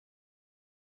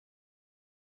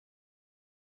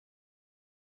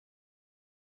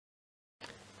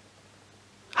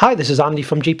Hi, this is Andy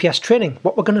from GPS Training.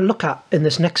 What we're going to look at in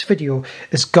this next video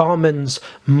is Garmin's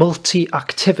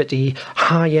multi-activity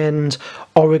high-end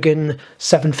Oregon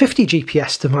 750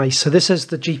 GPS device. So this is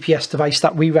the GPS device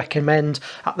that we recommend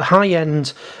at the high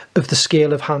end of the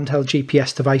scale of handheld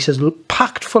GPS devices,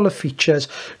 packed full of features,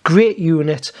 great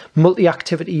unit,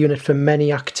 multi-activity unit for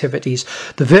many activities.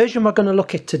 The version we're going to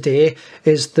look at today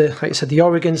is like I said, the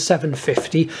Oregon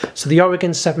 750. So the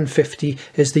Oregon 750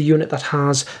 is the unit that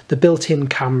has the built-in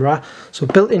camera. So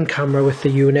built-in camera with the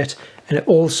unit. And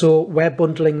also, we're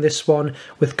bundling this one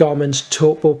with Garmin's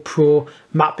TOPO PRO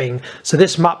mapping. So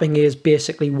this mapping is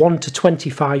basically 1 to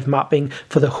 25 mapping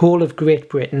for the whole of Great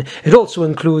Britain. It also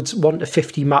includes 1 to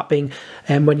 50 mapping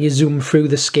when you zoom through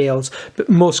the scales. But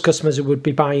most customers who would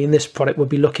be buying this product would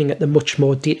be looking at the much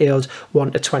more detailed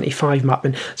 1 to 25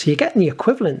 mapping. So you're getting the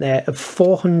equivalent there of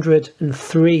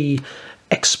 403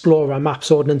 Explorer maps,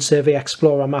 Ordnance Survey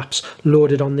Explorer maps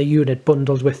loaded on the unit,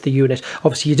 bundled with the unit.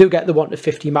 Obviously you do get the 1 to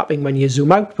 50 mapping when you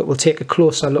zoom out, but we'll take a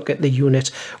closer look at the unit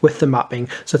with the mapping.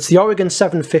 So it's the Oregon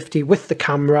 750 with the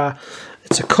camera.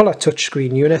 It's a colour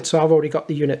touchscreen unit, so I've already got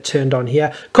the unit turned on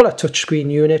here. Colour touchscreen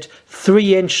unit,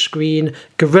 3-inch screen,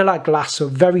 Gorilla Glass, so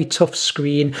very tough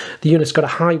screen. The unit's got a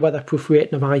high weatherproof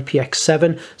rating of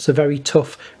IPX7, so very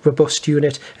tough, robust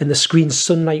unit. And the screen's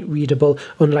sunlight readable,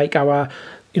 unlike our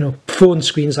phone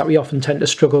screens that we often tend to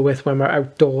struggle with when we're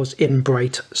outdoors in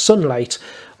bright sunlight.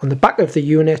 On the back of the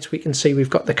unit, we can see we've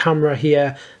got the camera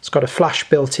here. It's got a flash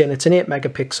built in. It's an 8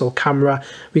 megapixel camera.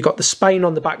 We've got the spine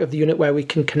on the back of the unit where we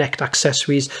can connect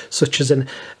accessories such as an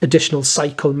additional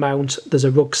cycle mount. There's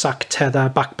a rucksack tether,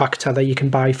 backpack tether you can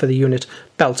buy for the unit,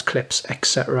 belt clips,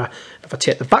 etc. If I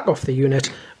take the back off the unit,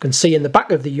 you can see in the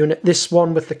back of the unit, this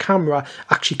one with the camera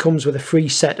actually comes with a free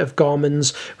set of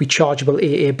Garmin's rechargeable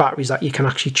AA batteries that you can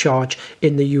actually charge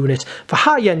in the unit. For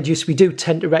high-end use, we do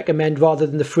tend to recommend, rather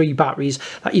than the free batteries,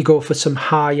 that you go for some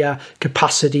higher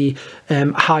capacity,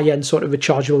 high-end sort of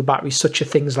rechargeable batteries, such as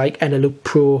things like Eneloop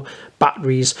Pro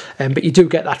batteries. But you do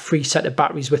get that free set of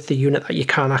batteries with the unit that you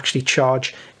can actually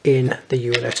charge in the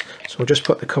unit. So we'll just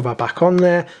put the cover back on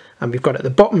there. And we've got at the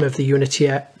bottom of the unit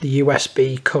here, the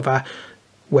USB cover,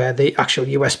 where the actual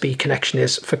USB connection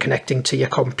is for connecting to your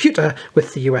computer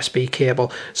with the USB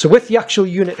cable. So with the actual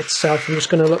unit itself, I'm just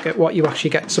going to look at what you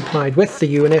actually get supplied with the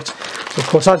unit. So of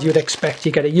course, as you'd expect,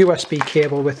 you get a USB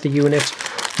cable with the unit.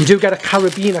 You do get a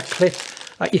carabiner clip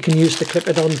that you can use to clip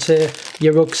it onto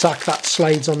your rucksack that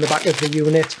slides on the back of the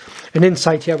unit. And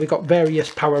inside here we've got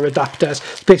various power adapters.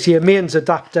 It's basically a mains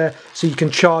adapter, so you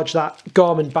can charge that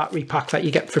Garmin battery pack that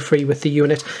you get for free with the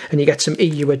unit, and you get some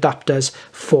EU adapters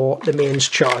for the mains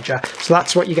charger. So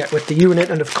that's what you get with the unit.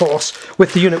 And of course,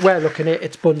 with the unit we're looking at,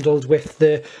 it's bundled with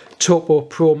the TOPO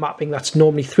PRO mapping. That's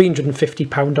normally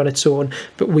 £350 on its own,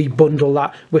 but we bundle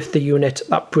that with the unit.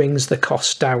 That brings the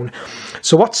cost down.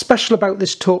 So what's special about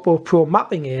this TOPO PRO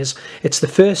mapping is it's the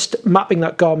first mapping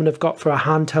that Garmin have got for a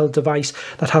handheld device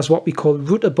that has what we call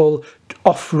routable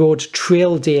off-road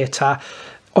trail data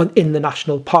in the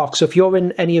national park. So if you're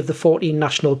in any of the 14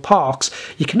 national parks,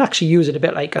 you can actually use it a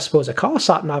bit like, I suppose, a car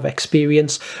sat nav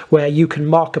experience, where you can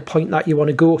mark a point that you want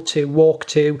to go to, walk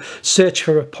to, search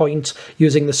for a point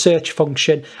using the search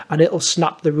function, and it'll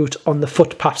snap the route on the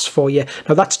footpaths for you.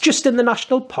 Now that's just in the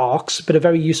national parks, but a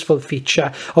very useful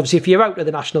feature. Obviously, if you're out of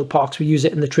the national parks, we use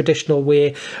it in the traditional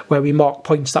way, where we mark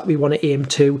points that we want to aim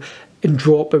to and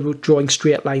draw up a route, drawing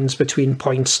straight lines between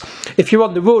points. If you're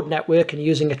on the road network and you're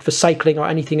using it for cycling or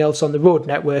anything else on the road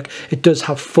network, it does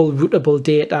have full routable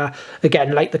data,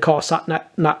 again like the car sat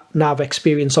nav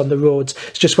experience on the roads.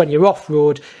 It's just when you're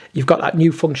off-road, you've got that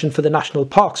new function for the national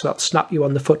parks, so that'll snap you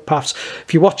on the footpaths.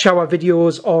 If you watch our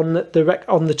videos on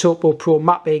the TOPO PRO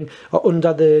mapping or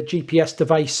under the GPS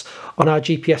device on our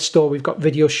GPS store, we've got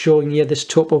videos showing you this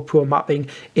TOPO PRO mapping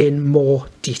in more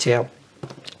detail.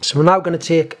 So we're now going to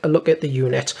take a look at the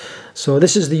unit. So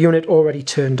this is the unit already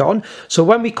turned on. So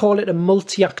when we call it a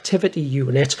multi-activity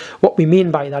unit, what we mean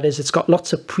by that is it's got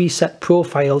lots of preset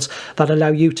profiles that allow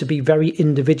you to be very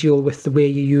individual with the way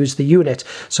you use the unit.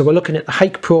 So we're looking at the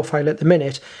hike profile at the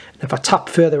minute. And if I tap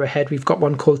further ahead, we've got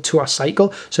one called Tour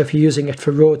Cycle. So if you're using it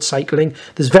for road cycling,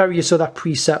 there's various other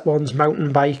preset ones,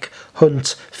 mountain bike,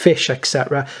 hunt, fish,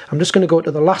 etc. I'm just going to go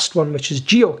to the last one, which is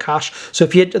geocache. So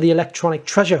if you're into the electronic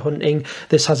treasure hunting,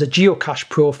 this has a geocache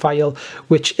profile,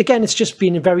 which again, it's just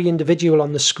being very individual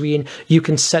on the screen. You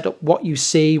can set up what you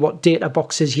see, what data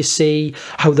boxes you see,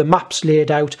 how the map's laid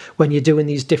out when you're doing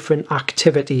these different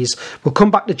activities. We'll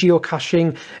come back to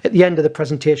geocaching at the end of the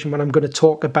presentation when I'm going to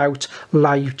talk about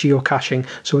live geocaching.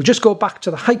 So we'll just go back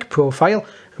to the hike profile,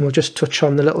 and we'll just touch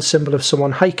on the little symbol of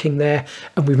someone hiking there,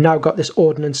 and we've now got this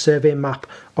Ordnance Survey map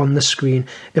on the screen.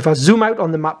 If I zoom out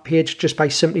on the map page just by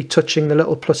simply touching the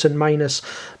little plus and minus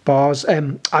bars,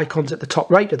 icons at the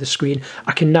top right of the screen,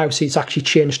 I can now see it's actually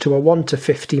changed to a 1 to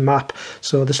 50 map,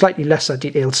 so the slightly lesser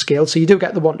detailed scale. So you do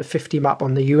get the 1 to 50 map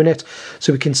on the unit.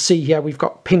 So we can see here we've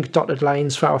got pink dotted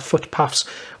lines for our footpaths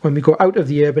when we go out of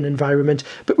the urban environment,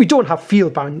 but we don't have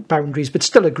field boundaries, but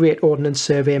still a great Ordnance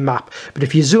Survey map. But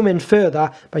if you zoom in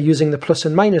further by using the plus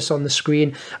and minus on the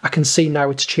screen, I can see now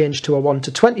it's changed to a 1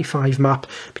 to 25 map,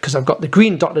 because I've got the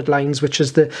green dotted lines, which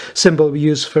is the symbol we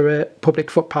use for a public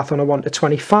footpath on a 1 to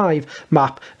 25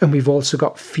 map, and we've also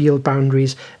got field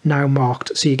boundaries now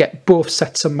marked, so you get both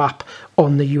sets of map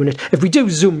on the unit. If we do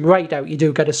zoom right out, you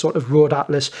do get a sort of Road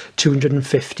Atlas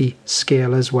 250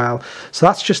 scale as well. So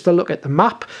that's just a look at the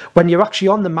map. When you're actually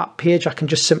on the map page, I can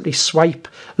just simply swipe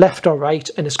left or right,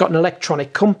 and it's got an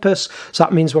electronic compass, so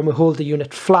that means when we hold the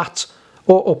unit flat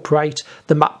or upright,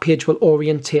 the map page will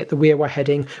orientate the way we're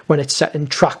heading when it's set in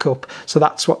track up. So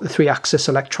that's what the 3-axis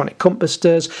electronic compass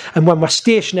does. And when we're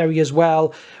stationary as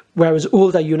well, whereas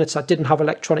older units that didn't have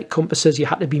electronic compasses, you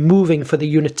had to be moving for the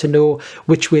unit to know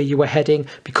which way you were heading.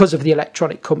 Because of the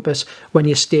electronic compass, when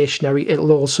you're stationary,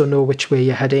 it'll also know which way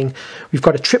you're heading. We've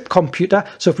got a trip computer.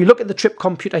 So if we look at the trip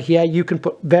computer here, you can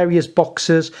put various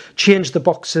boxes, change the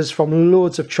boxes from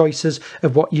loads of choices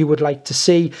of what you would like to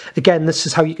see. Again, this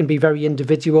is how you can be very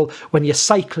individual. When you're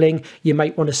cycling, you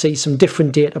might want to see some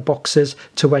different data boxes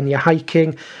to when you're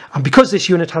hiking. And because this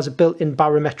unit has a built-in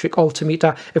barometric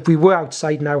altimeter, if we were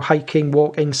outside now, hiking,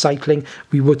 walking, cycling,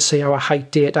 we would see our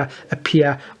height data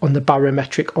appear on the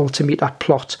barometric altimeter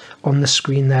plot on the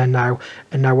screen there now.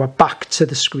 And now we're back to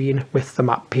the screen with the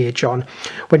map page on.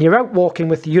 When you're out walking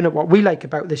with the unit, what we like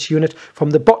about this unit, from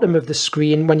the bottom of the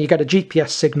screen, when you get a GPS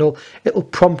signal, it'll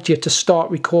prompt you to start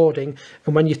recording,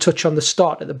 and when you touch on the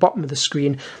start at the bottom of the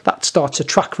screen, that starts a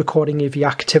track recording of your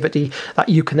activity that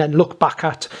you can then look back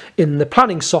at in the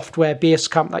planning software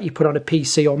Basecamp that you put on a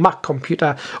PC or Mac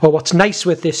computer. Or what's nice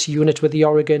with this unit, with the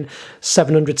Oregon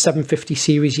 700 750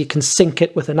 series, you can sync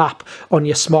it with an app on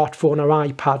your smartphone or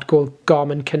iPad called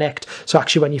Garmin Connect. So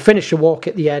actually when you finish a walk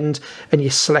at the end and you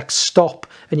select stop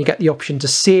and you get the option to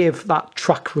save that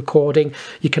track recording,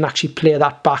 you can actually play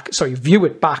that back, view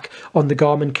it back on the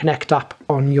Garmin Connect app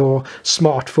on your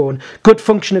smartphone. Good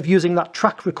function of using that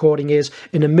track recording is,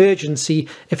 in emergency,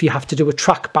 if you have to do a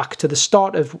track back to the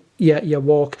start of your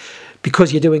walk,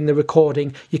 because you're doing the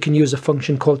recording, you can use a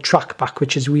function called track back,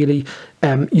 which is really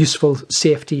useful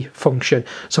safety function.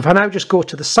 So if I now just go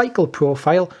to the cycle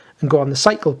profile and go on the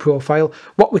cycle profile,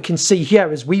 what we can see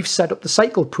here is we've set up the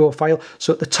cycle profile.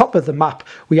 So at the top of the map,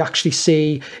 we actually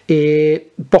see a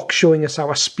box showing us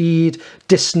our speed,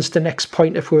 distance to the next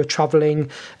point if we were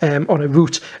traveling on a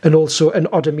route, and also an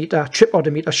odometer, trip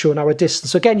odometer showing our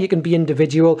distance. So again, you can be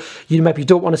individual. You maybe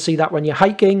don't want to see that when you're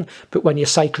hiking, but when you're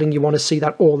cycling, you want to see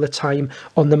that all the time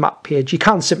on the map page. You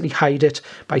can simply hide it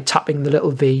by tapping the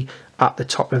little V at the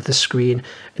top of the screen.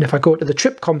 And if I go to the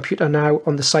trip computer now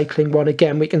on the cycling one,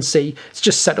 again, we can see it's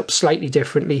just set up slightly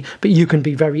differently, but you can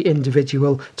be very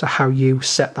individual to how you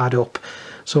set that up.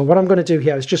 So what I'm going to do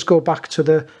here is just go back to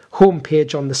the home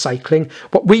page on the cycling.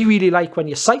 What we really like when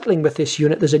you're cycling with this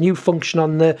unit, there's a new function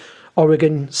on the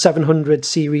Oregon 700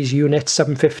 series unit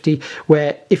 750,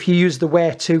 where if you use the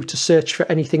where to search for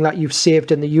anything that you've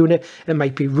saved in the unit, it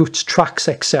might be routes, tracks,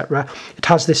 etc. It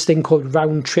has this thing called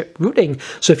round trip routing.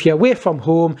 So if you're away from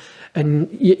home and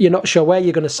you're not sure where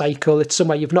you're going to cycle, it's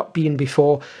somewhere you've not been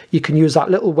before, you can use that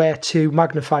little where to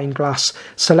magnifying glass,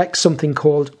 select something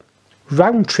called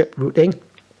round trip routing.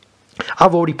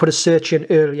 I've already put a search in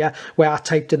earlier where I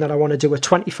typed in that I want to do a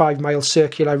 25-mile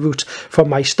circular route from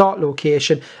my start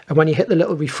location, and when you hit the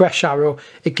little refresh arrow,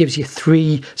 it gives you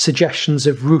 3 suggestions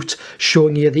of route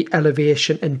showing you the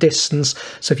elevation and distance.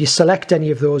 So if you select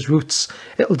any of those routes,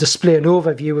 it'll display an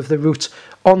overview of the route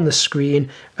on the screen,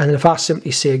 and then if I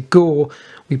simply say go,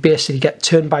 we basically get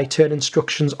turn-by-turn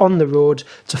instructions on the road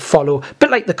to follow, a bit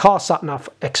like the car sat-nav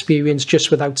experience, just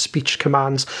without speech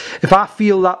commands. If I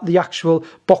feel that the actual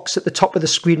box at the top of the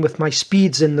screen with my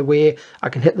speed's in the way, I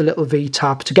can hit the little V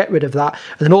tab to get rid of that.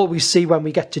 And then all we see when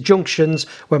we get to junctions,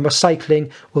 when we're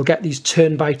cycling, we'll get these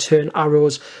turn-by-turn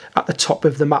arrows at the top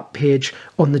of the map page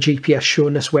on the GPS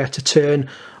showing us where to turn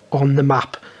on the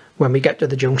map when we get to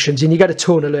the junctions, and you get a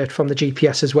tone alert from the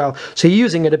GPS as well. So you're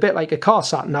using it a bit like a car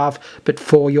sat nav, but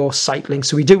for your cycling.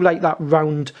 So we do like that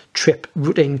round trip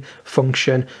routing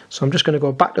function. So I'm just going to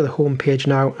go back to the home page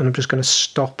now, and I'm just going to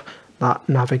stop that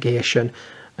navigation.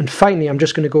 And finally, I'm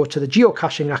just going to go to the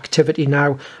geocaching activity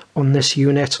now on this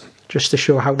unit, just to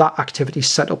show how that activity is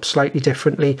set up slightly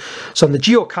differently. So on the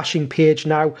geocaching page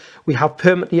now, we have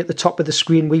permanently at the top of the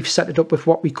screen, we've set it up with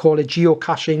what we call a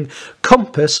geocaching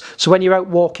compass. So when you're out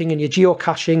walking and you're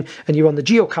geocaching and you're on the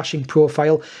geocaching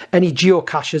profile, any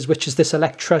geocaches, which is this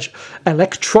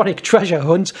electronic treasure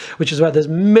hunt, which is where there's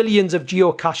millions of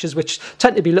geocaches, which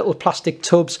tend to be little plastic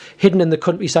tubs hidden in the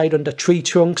countryside under tree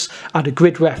trunks, and a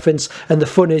grid reference. And the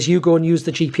fun is you go and use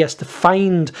the GPS to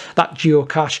find that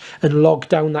geocache and log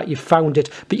down that you've found it.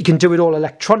 But you can do it all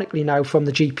electronically now from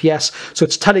the GPS. So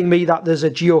it's telling me that there's a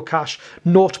geocache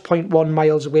 0.1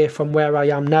 miles away from where I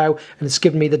am now, and it's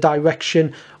giving me the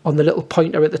direction on the little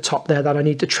pointer at the top there that I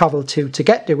need to travel to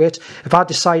get to it. If I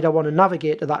decide I want to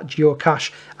navigate to that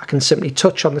geocache, I can simply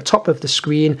touch on the top of the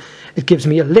screen. It gives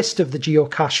me a list of the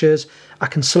geocaches. I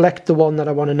can select the one that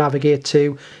I want to navigate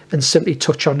to and simply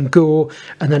touch on go,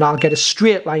 and then I'll get a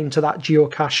straight line to that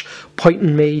geocache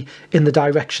pointing me in the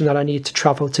direction that I need to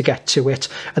travel to get to it.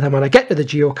 And then when I get to the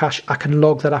geocache, I can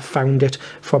log that I found it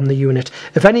from the unit.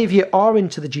 If any of you are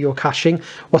into the geocaching,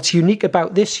 what's unique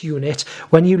about this unit,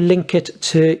 when you link it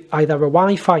to either a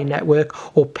Wi-Fi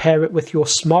network or pair it with your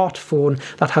smartphone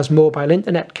that has mobile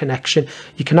internet connection,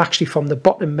 you can actually from the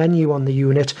bottom menu on the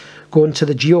unit go into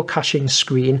the geocaching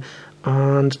screen,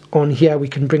 and on here we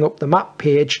can bring up the map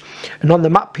page, and on the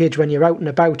map page when you're out and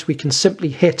about we can simply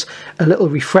hit a little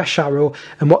refresh arrow,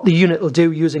 and what the unit will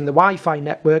do using the Wi-Fi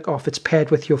network, or if it's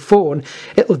paired with your phone,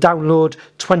 it'll download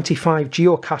 25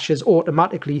 geocaches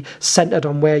automatically centered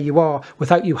on where you are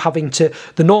without you having to.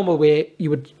 The normal way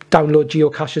you would download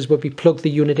geocaches would be plug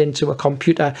the unit into a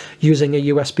computer using a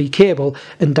USB cable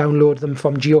and download them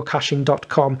from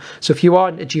geocaching.com. So if you are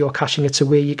into geocaching, it's a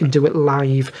way you can do it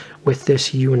live with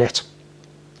this unit.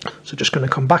 So just going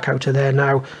to come back out of there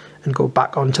now and go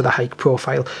back onto the hike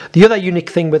profile. The other unique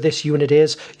thing with this unit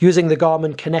is using the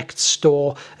Garmin Connect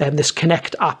store, this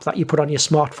Connect app that you put on your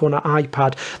smartphone or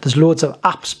iPad. There's loads of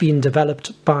apps being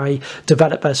developed by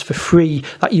developers for free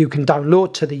that you can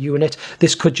download to the unit.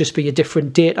 This could just be a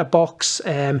different data box.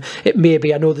 It may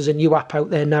be, I know there's a new app out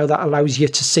there now that allows you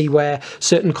to see where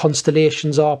certain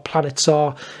constellations or planets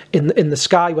are in the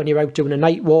sky when you're out doing a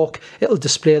night walk. It'll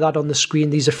display that on the screen.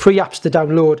 These are free apps to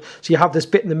download. So you have this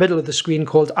bit in the middle of the screen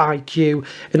called IQ,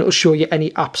 and it'll show you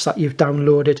any apps that you've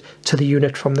downloaded to the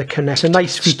unit from the Connect. It's a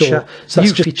nice feature,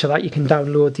 huge feature that you can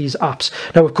download these apps.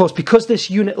 Now, of course, because this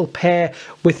unit will pair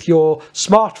with your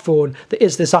smartphone, there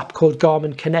is this app called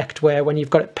Garmin Connect where when you've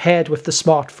got it paired with the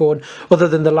smartphone, other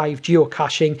than the live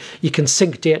geocaching, you can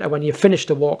sync data when you've finished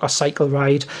a walk or cycle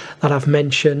ride that I've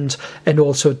mentioned, and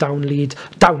also download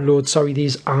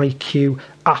these IQ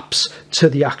apps to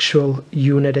the actual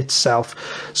unit itself.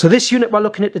 So this unit we're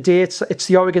looking at today, it's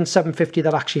the Oregon 750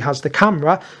 that actually has the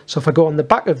camera. So if I go on the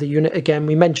back of the unit again,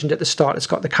 we mentioned at the start it's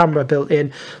got the camera built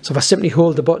in. So if I simply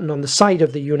hold the button on the side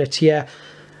of the unit here,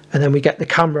 and then we get the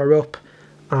camera up,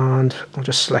 and I'll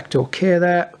just select OK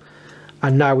there.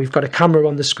 And now we've got a camera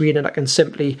on the screen, and I can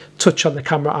simply touch on the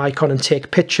camera icon and take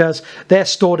pictures. They're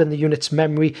stored in the unit's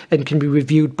memory and can be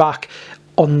reviewed back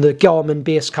on the Garmin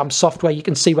Basecamp software. You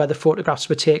can see where the photographs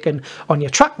were taken on your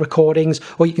track recordings,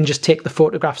 or you can just take the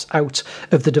photographs out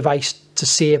of the device to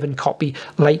save and copy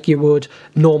like you would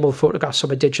normal photographs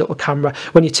from a digital camera.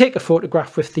 When you take a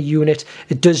photograph with the unit,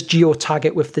 it does geotag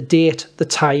it with the date, the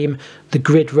time, the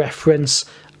grid reference,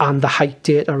 and the height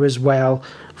data as well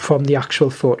from the actual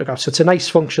photograph. So it's a nice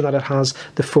function that it has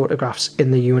the photographs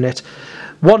in the unit.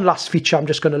 One last feature I'm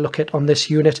just going to look at on this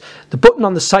unit, the button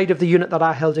on the side of the unit that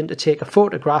I held in to take a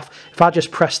photograph, if I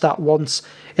just press that once,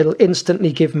 it'll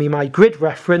instantly give me my grid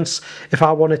reference. If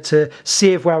I wanted to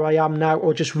save where I am now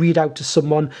or just read out to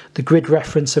someone the grid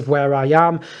reference of where I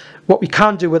am. What we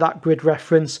can do with that grid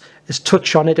reference is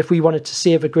touch on it if we wanted to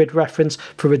save a grid reference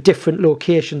for a different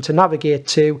location to navigate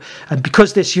to. And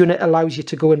because this unit allows you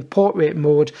to go in portrait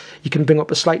mode, you can bring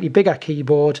up a slightly bigger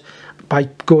keyboard by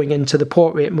going into the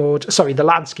portrait mode, sorry, the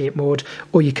landscape mode,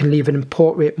 or you can leave it in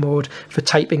portrait mode for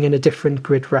typing in a different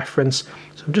grid reference.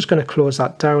 So I'm just going to close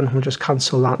that down and we'll just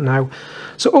cancel that now.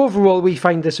 So overall, we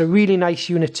find this a really nice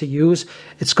unit to use.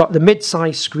 It's got the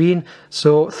mid-size screen,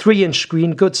 so 3-inch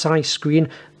screen, good size screen,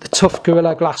 the tough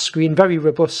Gorilla Glass screen, very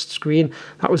robust screen.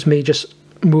 That was me just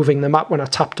moving the map when I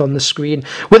tapped on the screen.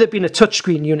 With it being a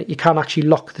touchscreen unit, you can actually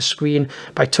lock the screen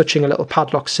by touching a little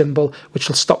padlock symbol, which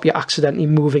will stop you accidentally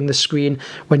moving the screen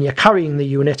when you're carrying the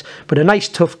unit. But a nice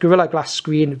tough Gorilla Glass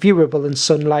screen, viewable in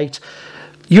sunlight.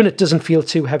 Unit doesn't feel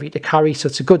too heavy to carry, so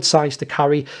it's a good size to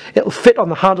carry. It'll fit on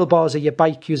the handlebars of your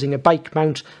bike using a bike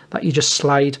mount that you just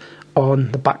slide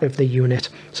on the back of the unit.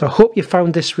 So I hope you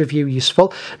found this review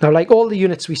useful. Now, like all the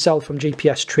units we sell from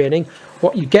GPS Training,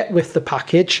 what you get with the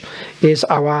package is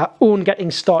our own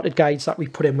getting started guides that we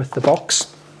put in with the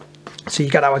box. So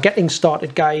you get our getting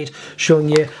started guide showing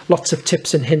you lots of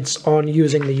tips and hints on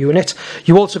using the unit.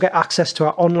 You also get access to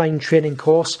our online training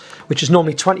course, which is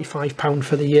normally £25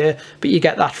 for the year, but you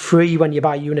get that free when you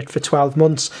buy a unit for 12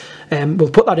 months. We'll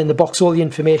put that in the box, all the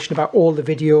information about all the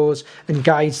videos and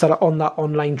guides that are on that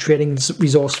online training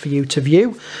resource for you to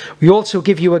view. We also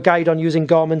give you a guide on using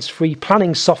Garmin's free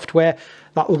planning software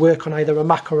that will work on either a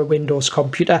Mac or a Windows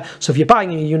computer. So if you're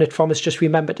buying a unit from us, just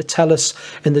remember to tell us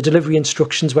in the delivery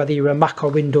instructions whether you're a Mac or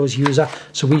Windows user,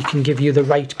 so we can give you the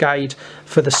right guide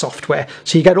for the software.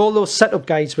 So you get all those setup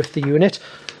guides with the unit.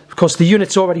 Of course, the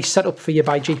unit's already set up for you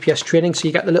by GPS Training, so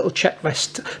you get the little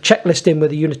checklist in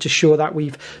with the unit to show that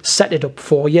we've set it up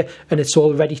for you and it's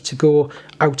all ready to go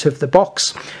out of the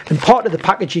box. And part of the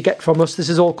package you get from us, this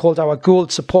is all called our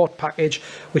Gold Support Package,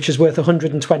 which is worth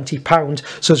 £120.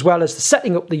 So as well as the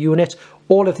setting up the unit,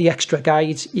 all of the extra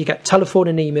guides, you get telephone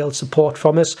and email support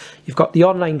from us. You've got the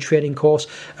online training course,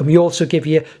 and we also give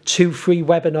you 2 free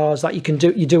webinars that you can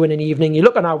do in an evening. You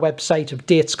look on our website of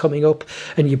dates coming up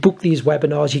and you book these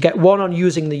webinars. You get one on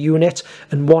using the unit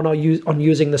and one on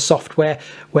using the software,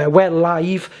 where we're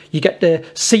live. You get to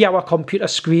see our computer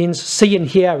screens, see and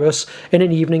hear us in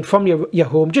an evening from your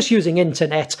home, just using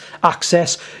internet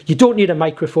access. You don't need a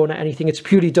microphone or anything. It's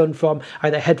purely done from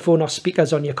either headphone or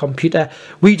speakers on your computer.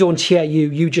 We don't hear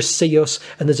you just see us,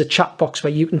 and there's a chat box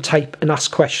where you can type and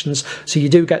ask questions. So you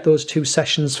do get those 2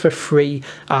 sessions for free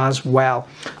as well.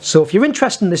 So if you're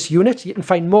interested in this unit, you can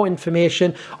find more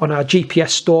information on our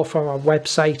GPS store from our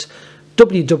website,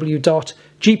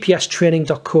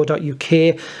 www.gpstraining.co.uk,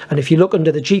 and if you look under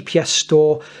the GPS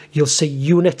store, you'll see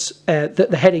units,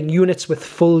 the heading units with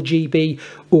full GB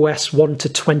OS 1 to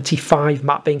 25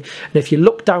 mapping. And if you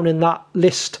look down in that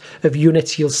list of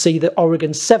units, you'll see the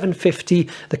Oregon 750,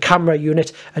 the camera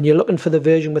unit, and you're looking for the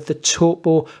version with the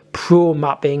TOPO PRO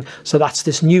mapping. So that's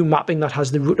this new mapping that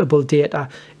has the routable data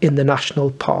in the national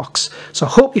parks. So I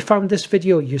hope you found this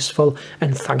video useful,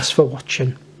 and thanks for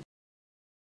watching.